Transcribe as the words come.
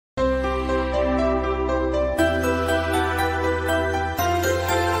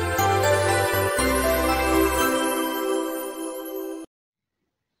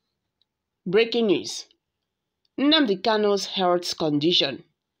Breaking news. Nnamdi Kanu's health condition.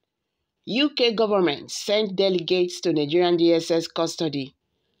 UK government sent delegates to Nigerian DSS custody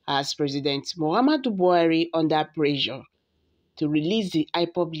as President Muhammadu Buhari under pressure to release the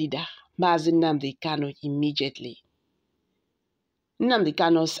IPOB leader, Mazi Nnamdi Kanu, immediately. Nnamdi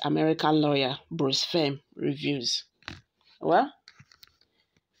Kanu's American lawyer, Fien, reviews. Well,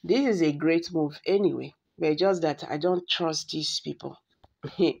 this is a great move anyway, but just that I don't trust these people.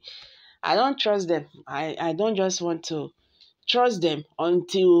 I don't trust them. I don't just want to trust them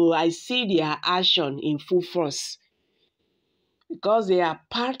until I see their action in full force, because they are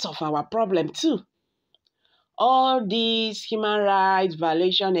part of our problem too. All these human rights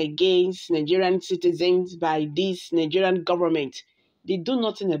violation against Nigerian citizens by this Nigerian government, they do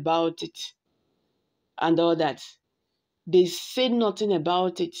nothing about it and all that. They say nothing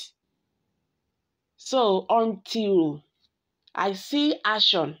about it. So until I see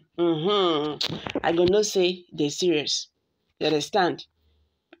action, I gonna say they're serious. You understand?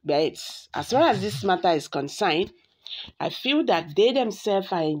 But as far as this matter is concerned, I feel that they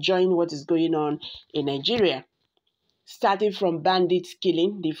themselves are enjoying what is going on in Nigeria. Starting from bandits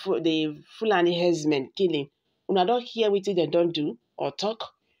killing, the Fulani herdsmen killing. Una don't hear what they don't do or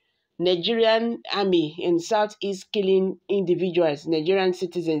talk. Nigerian army in Southeast killing individuals, Nigerian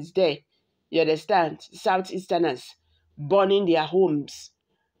citizens there. You understand? Southeasterners burning their homes.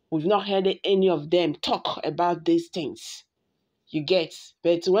 We've not heard any of them talk about these things. You get?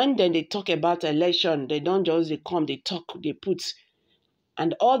 But when then they talk about election, they don't just they come, they talk, they put.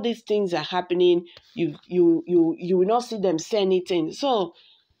 And all these things are happening. You will not see them say anything. So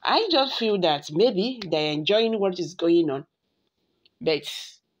I just feel that maybe they're enjoying what is going on. But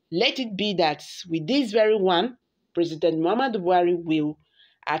let it be that with this very one, President Muhammadu Buhari will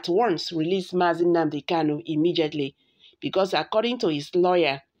at once release Mazi Nnamdi Kanu immediately. Because according to his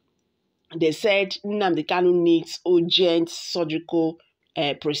lawyer, they said Nnamdi Kanu needs urgent surgical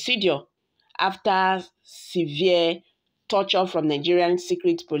procedure after severe torture from Nigerian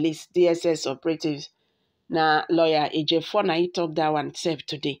Secret Police DSS operatives. Now, lawyer Ejefo he talked that one self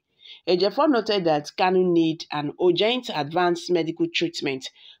today. Ejefo noted that Kanu need an urgent advanced medical treatment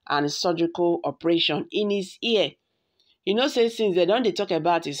and surgical operation in his ear. You know, say since they don't talk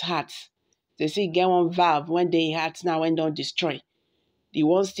about his heart, they say get one valve when they heart now when don't destroy. They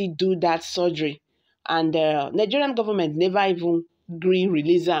won't still do that surgery. And Nigerian government never even agree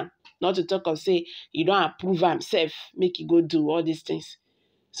release him. Not to talk of say, you don't approve himself, make you go do all these things.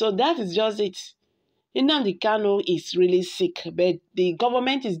 So that is just it. Nnamdi Kanu is really sick, but the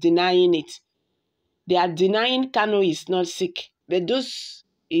government is denying it. They are denying Kanu is not sick. But those,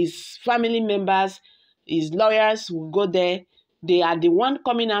 his family members, his lawyers will go there. They are the one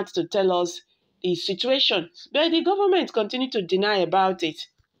coming out to tell us the situation. But the government continue to deny about it.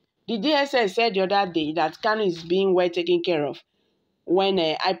 The DSS said the other day that Kanu is being well taken care of. When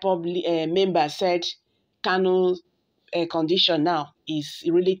IPOB member said Kanu's condition now is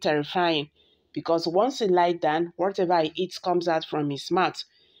really terrifying, because once he lies down, whatever he eats comes out from his mouth.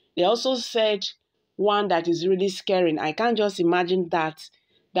 They also said one that is really scary. I can't just imagine that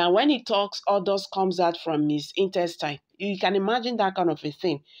when he talks, all dust comes out from his intestine. You can imagine that kind of a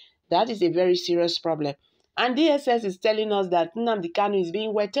thing. That is a very serious problem. And DSS is telling us that Nnamdi Kanu is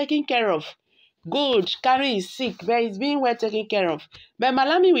being well taken care of. Good, Kanu is sick, but he's being well taken care of. But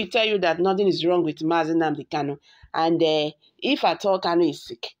Malami will tell you that nothing is wrong with Mazi Nnamdi Kanu. And if at all Kanu is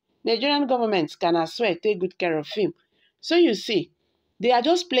sick, Nigerian government can as well take good care of him. So you see, they are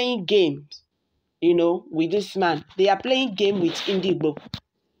just playing games, you know, with this man. They are playing game with Indigbo.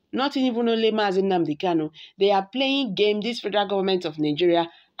 Not even only Mazi Nnamdi Kanu. They are playing game, this federal government of Nigeria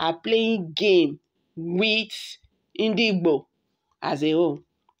are playing game with Indigbo as a whole.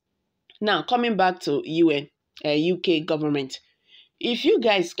 Now, coming back to UK government. If you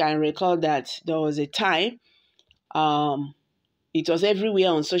guys can recall that there was a time, it was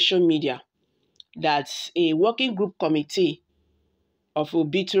everywhere on social media, that a working group committee of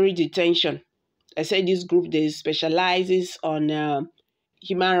obituary detention, I said this group, they specializes on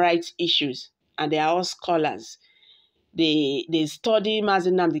human rights issues, and they are all scholars. They study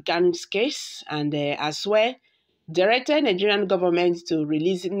Mazi Nnamdi Kanu's case, and as well directed Nigerian government to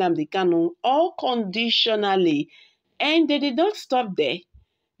release Nnamdi Kanu unconditionally. And they did not stop there.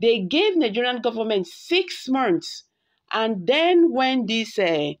 They gave Nigerian government 6 months. And then when this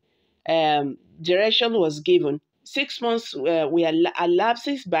direction was given, 6 months were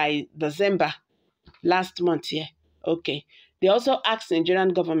elapsed by December last month here. Okay. They also asked Nigerian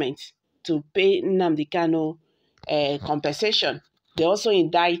government to pay Nnamdi Kanu compensation. They also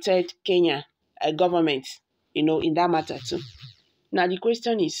indicted Kenya government, you know, in that matter too. Now the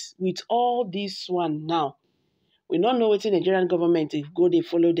question is, with all this one now, we don't know what the Nigerian government if go they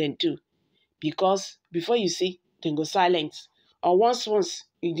follow them too. Because before you see, they go silent. Or once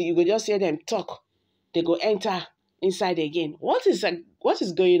you go just hear them talk, they go enter inside again. What is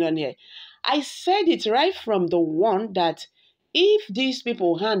going on here? I said it right from the one that if these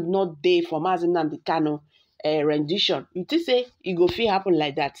people hand not day for Mazi Nnamdi Kanu rendition, you think say it go fit happen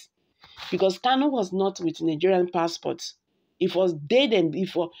like that. Because Kanu was not with Nigerian passport. It was dead and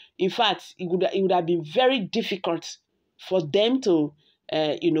before. In fact, it would have been very difficult for them to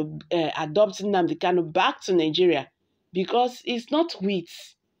adopt Nnamdi Kanu back to Nigeria, because it's not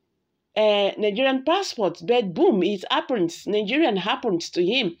with Nigerian passport. But boom, it happens. Nigerian happens to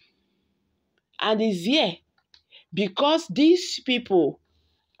him, and he's here because these people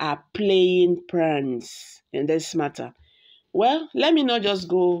are playing pranks in this matter. Well, let me not just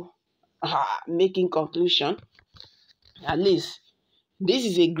go making conclusion. At least this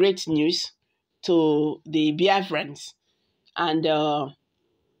is a great news to the Biafrans and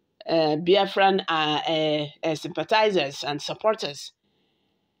Biafran sympathizers and supporters.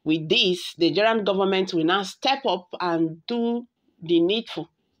 With this, the Nigerian government will now step up and do the needful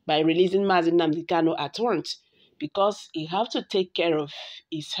by releasing Mazi Nnamdi Kanu at once, because he have to take care of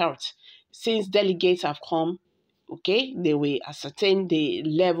his health. Since delegates have come, okay, they will ascertain the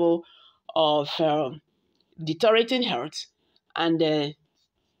level of deteriorating health, and the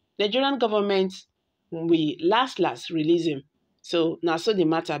Nigerian government will last release him. So now, so the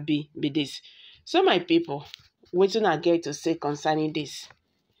matter be this. So my people, wetin I get to say concerning this?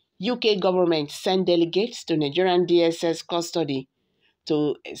 UK government send delegates to Nigerian DSS custody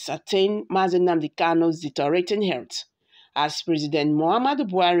to ascertain Mazi Nnamdi Kanu's deteriorating health, as President Muhammadu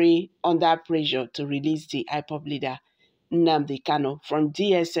Buhari under pressure to release the IPOB leader Nnamdi Kanu from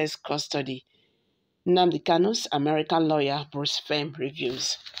DSS custody. Nnamdi Kanu's American lawyer Bruce Fien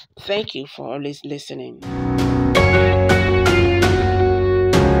reviews. Thank you for always listening.